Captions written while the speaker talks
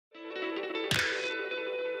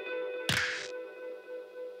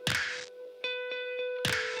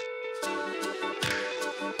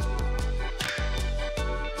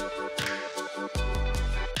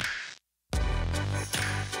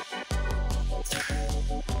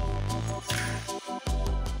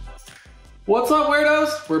What's up,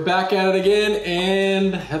 weirdos? We're back at it again,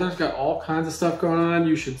 and Heather's got all kinds of stuff going on.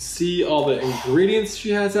 You should see all the ingredients she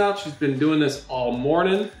has out. She's been doing this all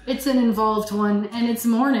morning. It's an involved one, and it's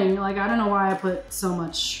morning. Like, I don't know why I put so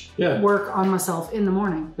much work on myself in the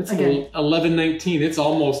morning. It's 11:19. It's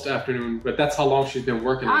almost afternoon, but that's how long she's been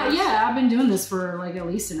working on this. Yeah, I've been doing this for like at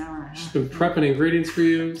least an hour and a half. She's been prepping ingredients for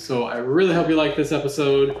you, so I really hope you like this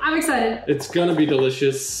episode. I'm excited. It's gonna be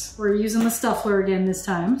delicious. We're using the Stuffler again this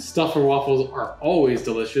time. Stuffler waffles are always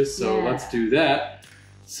delicious, so let's do that.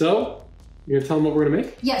 So, you're gonna tell them what we're gonna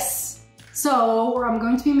make? Yes. So, I'm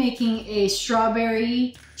going to be making a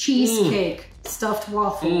strawberry cheesecake stuffed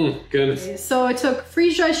waffle. Goodness. Okay, so I took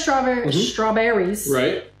freeze-dried strawberries.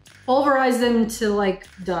 Right. Pulverized them to like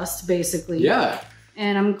dust, basically. Yeah.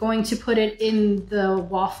 And I'm going to put it in the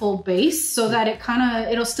waffle base so that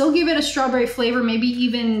it'll still give it a strawberry flavor, maybe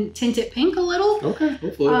even tint it pink a little. Okay,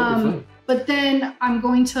 hopefully it'll be fun. But then I'm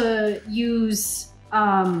going to use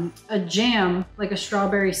a jam, like a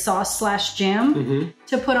strawberry sauce / jam,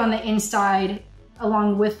 to put on the inside,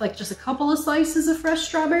 along with like just a couple of slices of fresh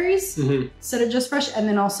strawberries instead of just fresh, and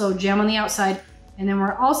then also jam on the outside. And then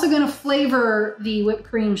we're also going to flavor the whipped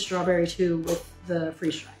cream strawberry too with the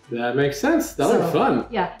freeze-dried. That makes sense. That'll be fun.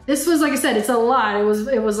 Yeah, this was, like I said, it's a lot. It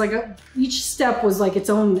was like each step was like its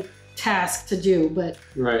own task to do, but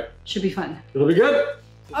should be fun. It'll be good.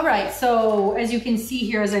 All right, so as you can see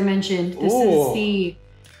here, as I mentioned, this is the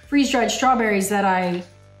freeze-dried strawberries that I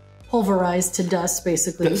pulverized to dust,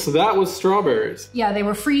 basically. So that was strawberries. Yeah, they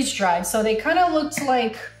were freeze-dried, so they kind of looked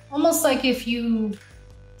like, almost like if you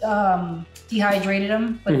dehydrated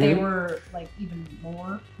them, but they were like even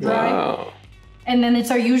more dry. Wow. And then it's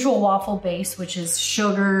our usual waffle base, which is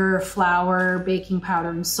sugar, flour, baking powder,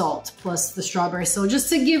 and salt, plus the strawberry. So just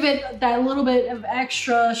to give it that little bit of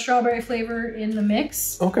extra strawberry flavor in the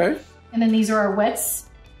mix. Okay. And then these are our wets.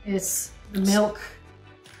 It's the milk,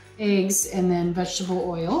 eggs, and then vegetable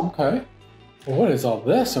oil. Okay. Well, what is all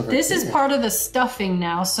this over here? This is part of the stuffing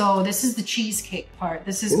now. So this is the cheesecake part.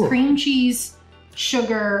 This is cream cheese,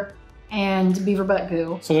 sugar, and beaver butt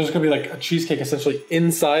goo. So there's gonna be like a cheesecake essentially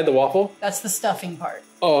inside the waffle? That's the stuffing part.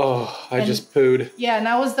 Oh, I just pooed. Yeah, and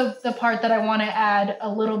that was the part that I want to add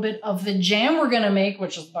a little bit of the jam we're gonna make,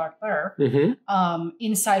 which is back there,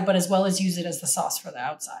 inside, but as well as use it as the sauce for the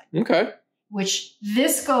outside. Okay. Which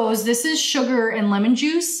this is sugar and lemon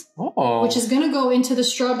juice, which is gonna go into the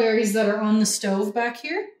strawberries that are on the stove back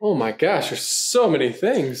here. Oh my gosh, there's so many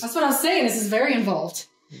things. That's what I was saying, this is very involved.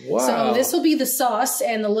 Wow. So this will be the sauce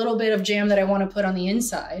and the little bit of jam that I want to put on the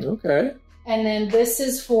inside. Okay. And then this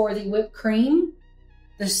is for the whipped cream.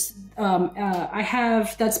 This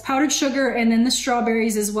that's powdered sugar and then the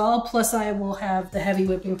strawberries as well. Plus I will have the heavy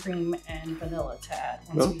whipping cream and vanilla to add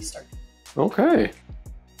once we start. Okay.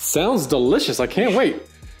 Sounds delicious. I can't wait.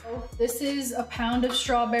 So this is a pound of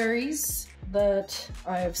strawberries that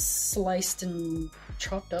I've sliced and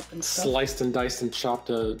chopped up and stuff. Sliced and diced and chopped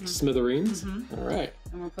to smithereens. All right.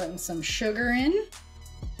 And we're putting some sugar in.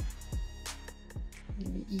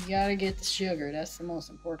 You gotta get the sugar. That's the most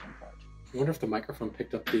important part. I wonder if the microphone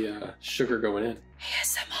picked up the sugar going in.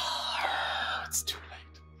 ASMR. Oh, it's too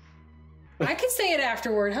late. I can say it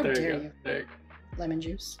afterward. How dare you? There you go. Lemon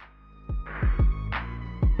juice.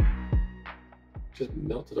 Just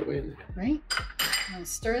melted away in there. Right? I'm gonna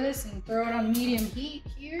stir this and throw it on medium heat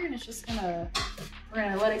here, and it's just we're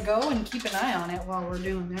gonna let it go and keep an eye on it while we're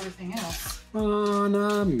doing everything else. On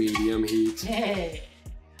a medium heat. Yeah.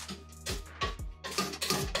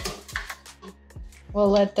 We'll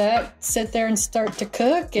let that sit there and start to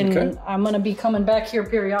cook, and I'm gonna be coming back here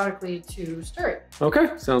periodically to stir it.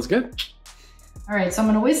 Okay, sounds good. All right, so I'm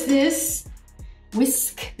gonna whisk this. I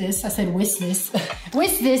said whisk this.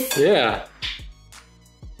 Whisk this. Yeah.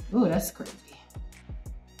 Ooh, that's crazy.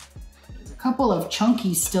 There's a couple of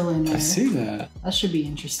chunkies still in there. I see that. That should be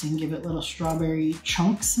interesting. Give it little strawberry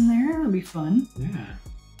chunks in there. That'd be fun. Yeah.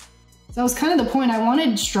 So that was kind of the point. I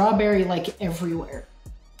wanted strawberry like everywhere.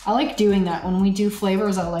 I like doing that. When we do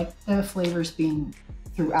flavors, I like the flavors being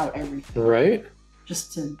throughout everything. Right.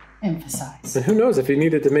 Just to emphasize. And who knows, if you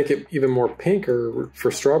needed to make it even more pink or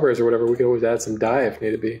for strawberries or whatever, we could always add some dye if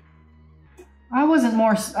need to be. I wasn't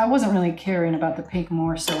really caring about the pink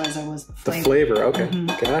more so as I was the flavor. The flavor, okay.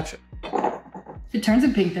 Gotcha. If it turns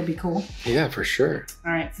it pink, that'd be cool. Yeah, for sure.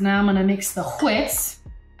 All right, so now I'm gonna mix the whits.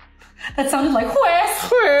 That sounded like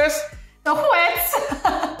whiz. Whiz. The whits.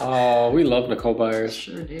 Oh, we love Nicole Byers.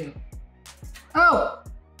 Sure do. Oh.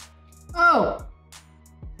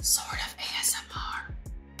 Sort of ASMR.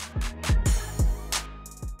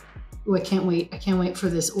 Ooh, I can't wait. I can't wait for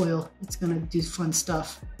this oil. It's gonna do fun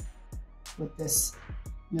stuff with this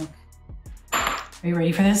milk. Are you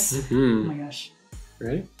ready for this? Mm-hmm. Oh my gosh.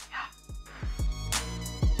 Ready? Yeah.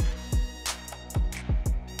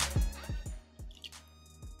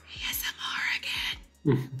 ASMR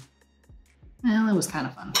again. Well, it was kind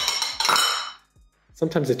of fun.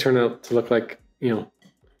 Sometimes they turn out to look like, you know,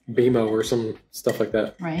 BMO or some stuff like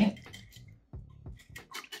that. Right?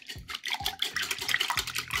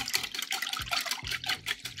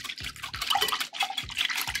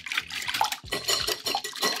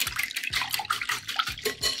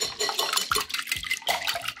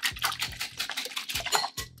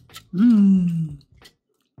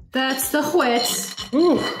 That's the wet.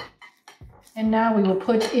 Ooh. And now we will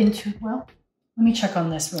put into, well, let me check on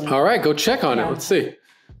this really quick. All right, go check on it. Let's see.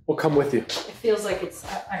 We'll come with you. It feels like it's,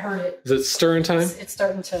 I heard it. Is it stirring time? It's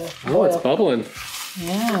starting to Oh, boil. it's bubbling.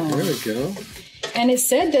 Yeah. There we go. And it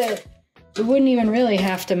said that we wouldn't even really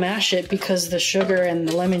have to mash it because the sugar and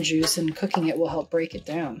the lemon juice and cooking it will help break it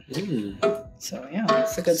down. So yeah,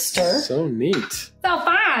 it's a good stir. So neat. So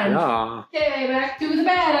fun. Yeah. Okay, back to the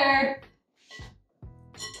batter.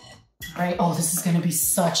 All right. Oh, this is going to be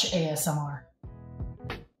such ASMR.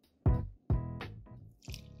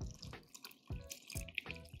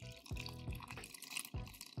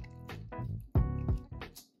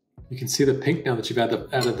 You can see the pink now that you've added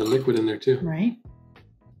the liquid in there too. Right?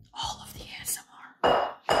 All of the ASMR.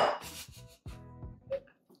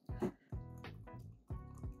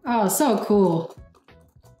 Oh, so cool.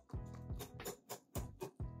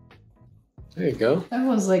 There you go. That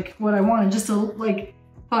was like what I wanted, just to like,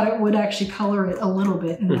 thought it would actually color it a little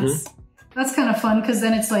bit. And that's kind of fun because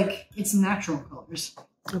then it's like, it's natural colors.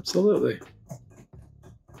 Absolutely.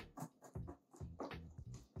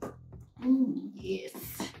 Ooh, yes.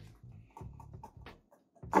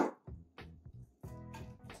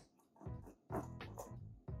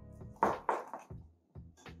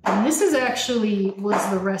 And this is actually was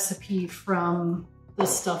the recipe from the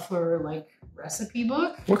Stuffler like recipe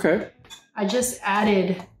book. Okay. I just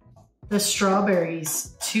added the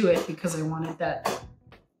strawberries to it because I wanted that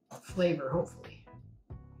flavor, hopefully.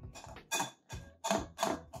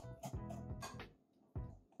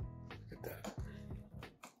 Look at that.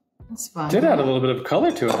 That's fun. Did add a little bit of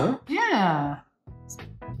color to it, huh? Yeah.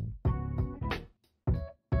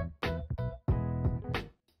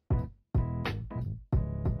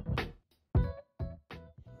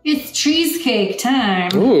 It's cheesecake time.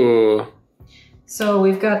 Ooh. So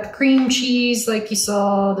we've got the cream cheese, like you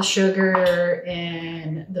saw, the sugar,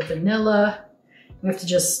 and the vanilla. We have to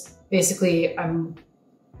just, basically, I'm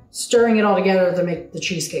stirring it all together to make the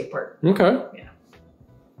cheesecake part. Okay. Yeah.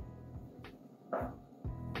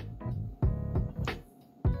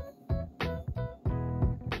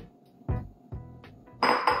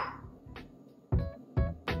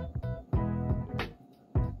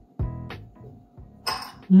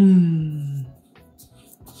 Mmm.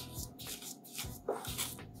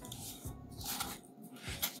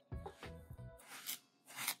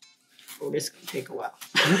 Oh, this is gonna take a while.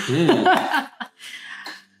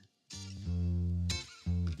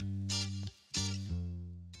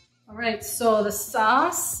 All right, so the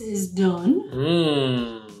sauce is done.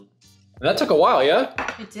 That took a while, yeah?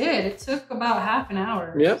 It did. It took about half an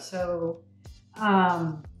hour. Yep. So,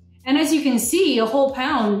 and as you can see, a whole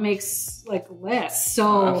pound makes like less.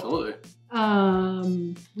 So, Absolutely.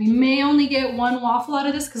 We may only get one waffle out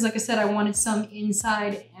of this because, like I said, I wanted some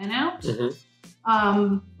inside and out.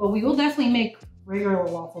 But we will definitely make regular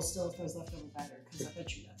waffles still if there's leftover batter because I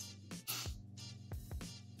bet you that's.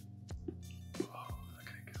 Oh, look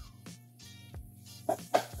at it go.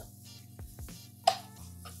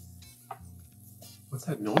 What's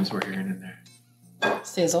that noise we're hearing in there?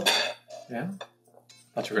 Sizzle. Yeah? I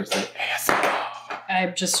thought you were going to say ASMR.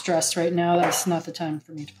 I'm just stressed right now. That's not the time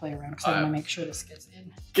for me to play around because I want to make sure this gets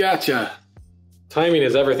in. Gotcha. Timing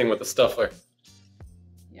is everything with the Stuffler.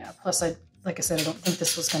 Yeah, plus like I said, I don't think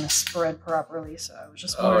this was going to spread properly, so I was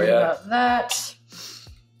just worried about that.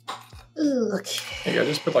 Okay. Yeah,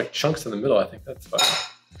 just put like chunks in the middle. I think that's fine.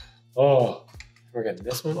 Oh, we're getting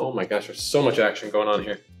this one. Oh my gosh, there's so much action going on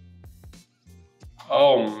here.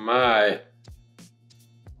 Oh my.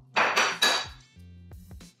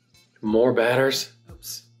 More batters.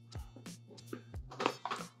 Oops.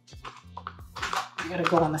 I gotta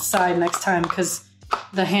go on the side next time because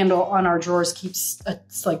the handle on our drawers keeps,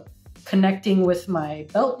 it's like connecting with my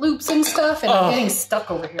belt loops and stuff, and I'm getting stuck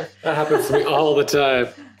over here. That happens to me all the time.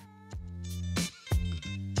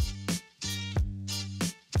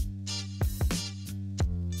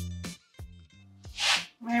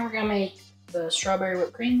 All right, we're gonna make the strawberry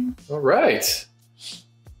whipped cream. All right.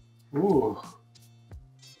 Ooh.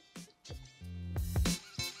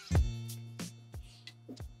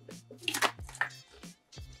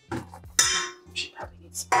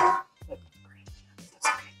 some whipped cream. That's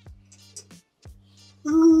okay.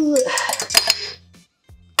 Ooh.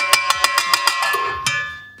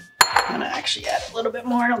 I'm gonna actually add a little bit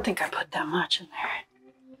more. I don't think I put that much in there.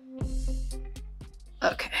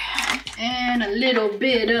 Okay, and a little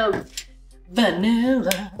bit of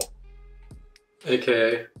vanilla.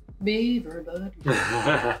 AKA Beaver butter.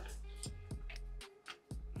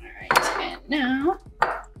 Alright, and now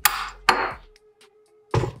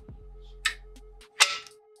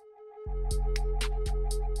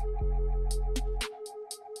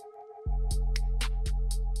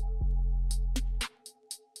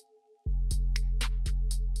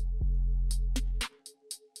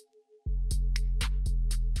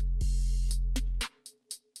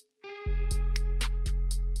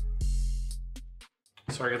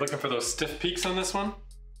So are you looking for those stiff peaks on this one?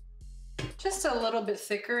 just a little bit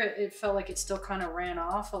thicker. It felt like it still kind of ran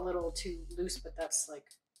off a little too loose, but that's like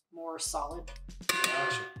more solid.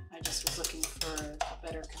 Gotcha. I just was looking for a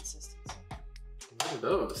better consistency. Look at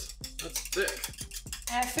those. That's thick.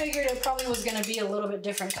 I figured it probably was going to be a little bit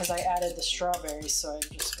different because I added the strawberries, so I'm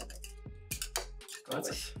just going to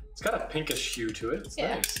It's got a pinkish hue to it. It's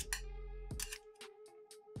nice.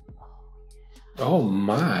 Oh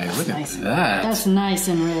my, look at that. That's nice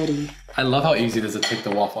and ready. I love how easy it is to take the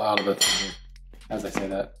waffle out of the thing, as I say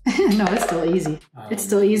that. No, it's still easy. It's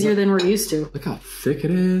still easier than we're used to. Look how thick it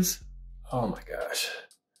is. Oh my gosh.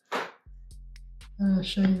 I'll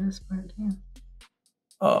show you this part too.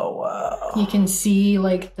 Oh wow. You can see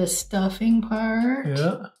like the stuffing part.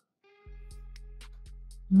 Yeah.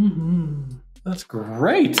 Mm-hmm. That's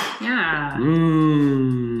great. Yeah.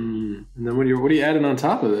 Mmm. And then what are you adding on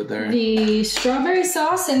top of it there? The strawberry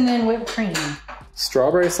sauce and then whipped cream.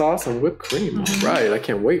 Strawberry sauce and whipped cream. Mm-hmm. All right, I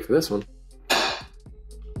can't wait for this one.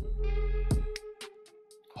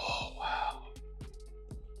 Oh wow.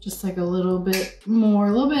 Just like a little bit more,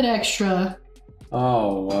 a little bit extra.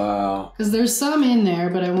 Oh wow. Because there's some in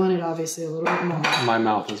there, but I wanted obviously a little bit more. My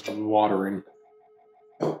mouth is watering.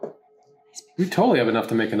 We totally have enough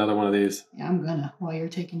to make another one of these. Yeah, I'm gonna while you're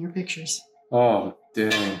taking your pictures. Oh,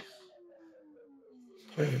 dang.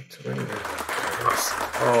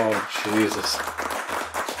 Oh, Jesus.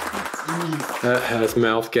 That has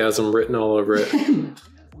mouthgasm written all over it.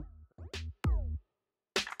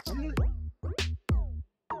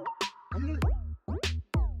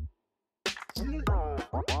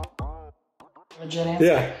 Legit answer.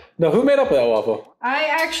 Yeah. No, who made up that waffle? I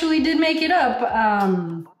actually did make it up.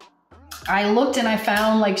 I looked and I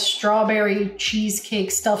found like strawberry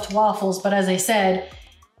cheesecake stuffed waffles, but as I said,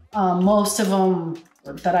 most of them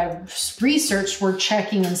that I researched were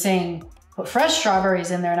checking and saying put fresh strawberries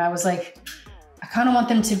in there, and I was like, I kind of want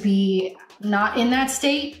them to be not in that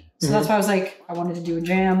state, so that's why I was like, I wanted to do a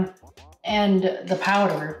jam and the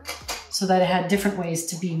powder so that it had different ways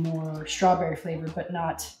to be more strawberry flavored, but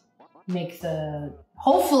not make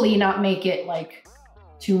hopefully not make it like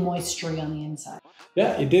too moistery on the inside.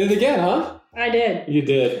 Yeah, you did it again, huh? I did. You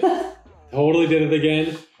did. Totally did it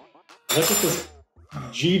again. Look at this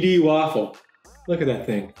GD waffle. Look at that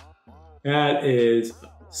thing. That is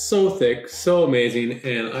so thick, so amazing,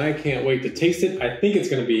 and I can't wait to taste it. I think it's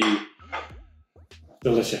going to be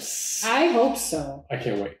delicious. I hope so. I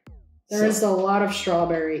can't wait. There is a lot of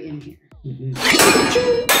strawberry in here. Mm-hmm.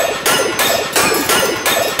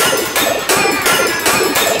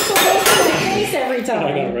 Every time.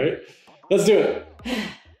 I know, right? Let's do it.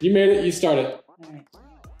 You made it. You start it. All right.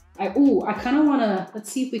 I kind of want to.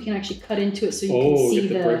 Let's see if we can actually cut into it so you can see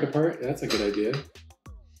get the break apart. That's a good idea.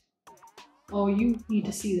 Oh, you need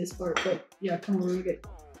to see this part, but yeah, come over and get.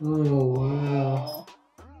 Oh wow!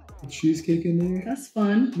 The cheesecake in there. That's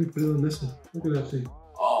fun. Let me put it on this one. Look at that thing.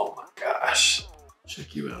 Oh my gosh!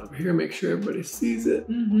 Check you out over here. Make sure everybody sees it.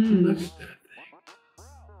 Look at that thing.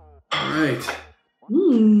 All right.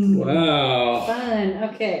 Wow. Fun.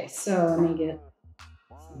 Okay, so let me get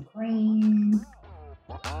some cream.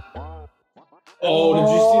 Oh, did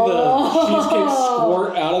you see the cheesecake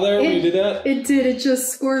squirt out of there when you did that? It did. It just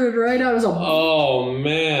squirted right out. It was a. Oh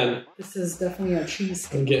man. This is definitely a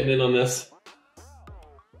cheesecake. I'm getting in on this.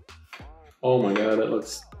 Oh my god, that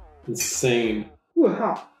looks insane. Ooh,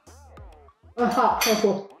 hot. Hot.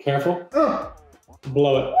 Careful. Careful. Oh.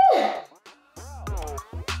 Blow it.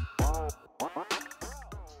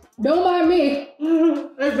 Don't mind me.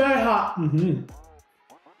 It's very hot.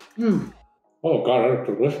 Oh god, that's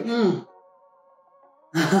delicious.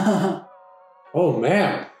 Oh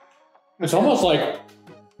man. It's almost like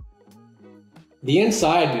the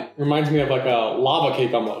inside reminds me of like a lava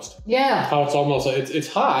cake almost. Yeah. How it's almost it's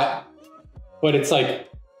hot, but it's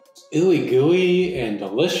like ooey gooey and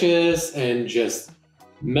delicious and just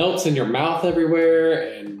melts in your mouth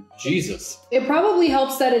everywhere, and Jesus. It probably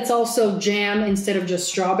helps that it's also jam instead of just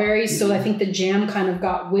strawberries. So I think the jam kind of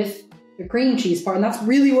got with the cream cheese part, and that's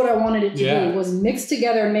really what I wanted it to do, was mix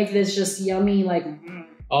together and make this just yummy, like.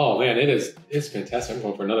 Oh man, it's fantastic. I'm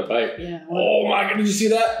going for another bite. Yeah. Oh my god, did you see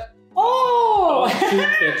that? Oh!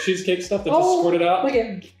 That cheesecake stuff that just squirted out. Look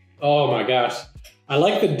at. Oh my gosh. I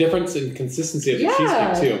like the difference in consistency of the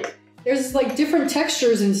cheesecake too. There's like different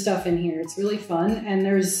textures and stuff in here. It's really fun, and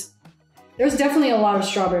there's definitely a lot of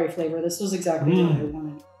strawberry flavor. This was exactly what I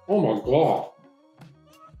wanted. Oh my god.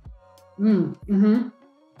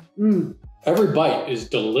 Every bite is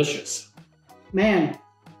delicious. Man.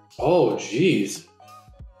 Oh geez.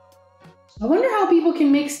 I wonder how people can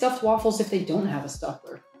make stuffed waffles if they don't have a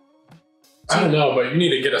stuffler. I don't know, but you need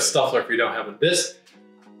to get a stuffler if you don't have it.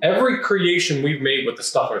 Every creation we've made with the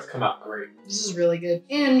stuffler has come out great. This is really good.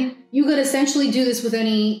 And you could essentially do this with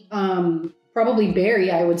any, probably berry,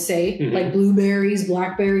 I would say. Like blueberries,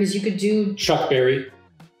 blackberries. You could do... Chuckberry.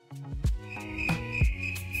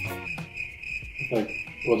 Like,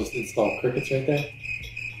 we'll just install crickets right there.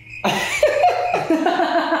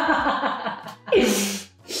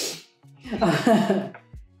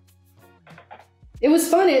 It was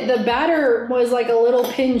fun. The batter was like a little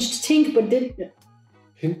tinged pink, but didn't...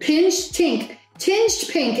 Tinged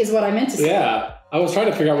pink is what I meant to say. Yeah, I was trying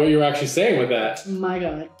to figure out what you were actually saying with that. My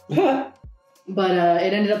God. But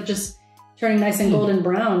it ended up just turning nice and golden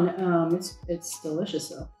brown. It's delicious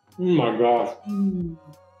though. Oh my gosh.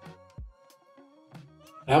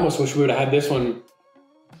 I almost wish we would have had this one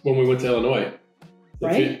when we went to Illinois.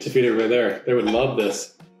 Right? To feed everybody there. They would love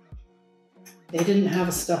this. They didn't have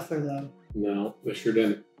a stuffler though. No, they sure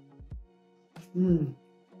didn't.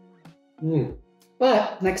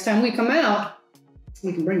 But next time we come out,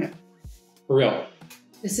 we can bring it. For real.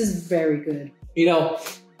 This is very good. You know,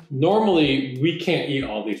 normally we can't eat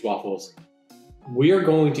all these waffles. We are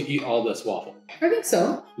going to eat all this waffle. I think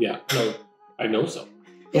so. Yeah, no, I know so.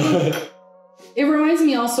 It reminds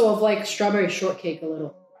me also of like strawberry shortcake a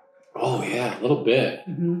little. Oh yeah, a little bit.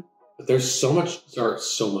 But there's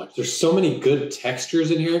there's so many good textures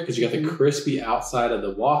in here because you got the crispy outside of the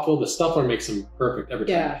waffle. The stuffler makes them perfect every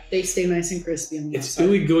time. Yeah, they stay nice and crispy on the outside.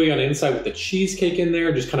 It's ooey gooey on the inside with the cheesecake in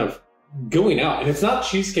there, just kind of going out. And it's not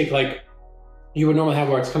cheesecake like you would normally have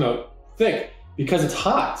where it's kind of thick because it's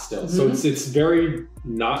hot still. So it's very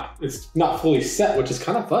not fully set, which is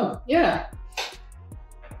kind of fun. Yeah.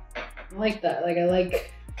 I like that. Like I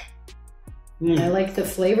like the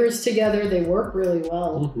flavors together. They work really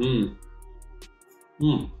well.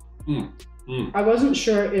 I wasn't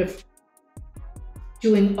sure if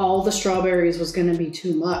doing all the strawberries was going to be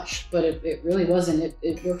too much, but it really wasn't.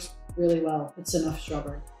 It works really well. It's enough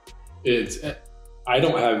strawberry. I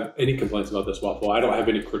don't have any complaints about this waffle. I don't have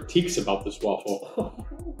any critiques about this waffle,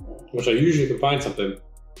 which I usually can find something.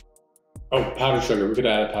 Oh, powdered sugar. We could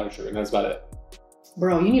add powdered sugar, and that's about it.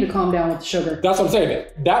 Bro, you need to calm down with the sugar. That's what I'm saying.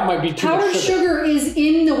 That might be too much Powdered sugar is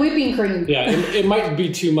in the whipping cream. Yeah, it might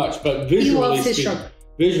be too much, but visually,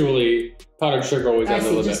 powdered sugar always adds a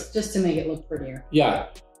little bit. Just to make it look prettier. Yeah,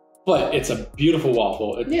 but it's a beautiful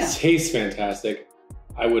waffle. It tastes fantastic.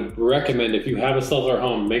 I would recommend if you have a stuffler at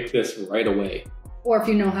home, make this right away. Or if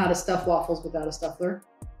you know how to stuff waffles without a stuffler,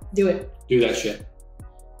 do it. Do that shit.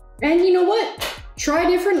 And you know what? Try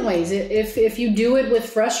different ways. If you do it with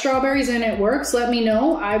fresh strawberries and it works, let me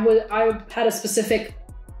know. I had a specific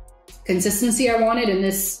consistency I wanted, and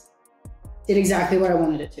this did exactly what I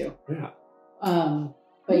wanted it to. Yeah.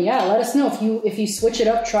 But yeah, let us know if you switch it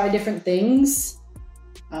up, try different things.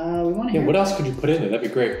 We want to hear. What else could you put in there? That'd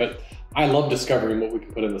be great. But I love discovering what we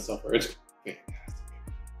can put in the stuffler. It's fantastic.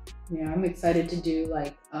 Yeah, I'm excited to do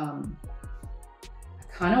like I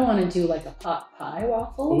kind of want to do like a pot pie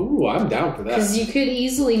waffle. Ooh, I'm down for that. Because you could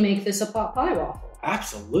easily make this a pot pie waffle.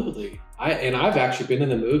 Absolutely. I've actually been in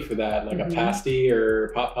the mood for that, like a pasty or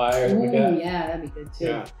pot pie or something like that. Yeah, that'd be good too.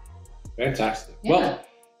 Yeah, fantastic. Yeah. Well,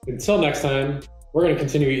 until next time, we're going to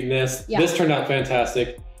continue eating this. Yeah. This turned out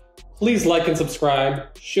fantastic. Please like and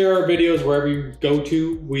subscribe. Share our videos wherever you go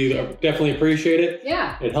to. We definitely appreciate it.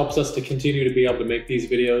 Yeah. It helps us to continue to be able to make these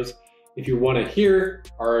videos. If you want to hear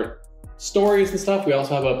our stories and stuff, we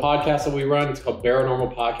also have a podcast that we run. It's called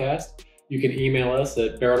Paranormal Podcast. You can email us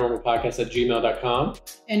at paranormalpodcast@gmail.com.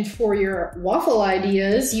 And for your waffle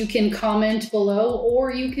ideas, you can comment below,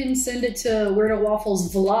 or you can send it to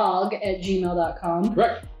weirdowaflesvlog@gmail.com.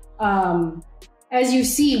 Correct. As you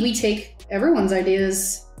see, we take everyone's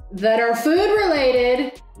ideas that are food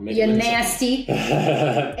related, you nasty,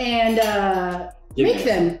 and make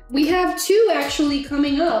them. We have 2 actually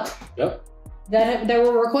coming up. Yep. That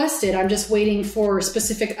were requested. I'm just waiting for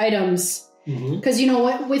specific items Because you know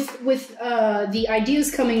what, with the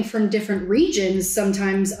ideas coming from different regions,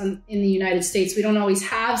 sometimes in the United States, we don't always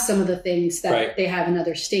have some of the things that they have in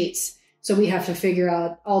other states. So we have to figure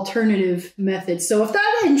out alternative methods. So if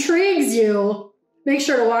that intrigues you, make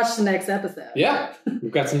sure to watch the next episode. Yeah,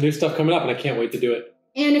 we've got some new stuff coming up, and I can't wait to do it.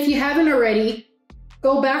 And if you haven't already,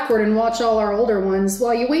 go backward and watch all our older ones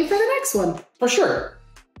while you wait for the next one. For sure.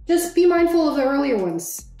 Just be mindful of the earlier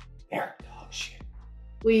ones. They're dog shit.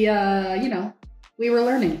 We, you know, we were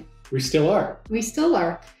learning. We still are. We still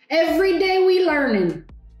are. Every day we learning.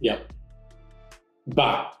 Yep.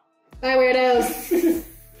 Bye. Bye, weirdos.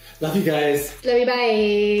 Love you guys. Love you,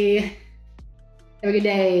 bye. Have a good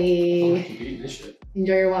day. Oh, I keep eating this shit.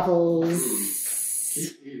 Enjoy your waffles.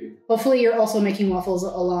 Keep eating. Hopefully you're also making waffles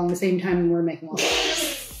along the same time we're making waffles.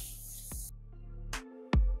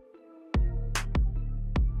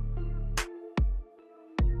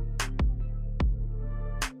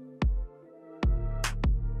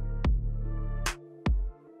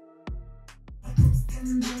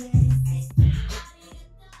 Thank you.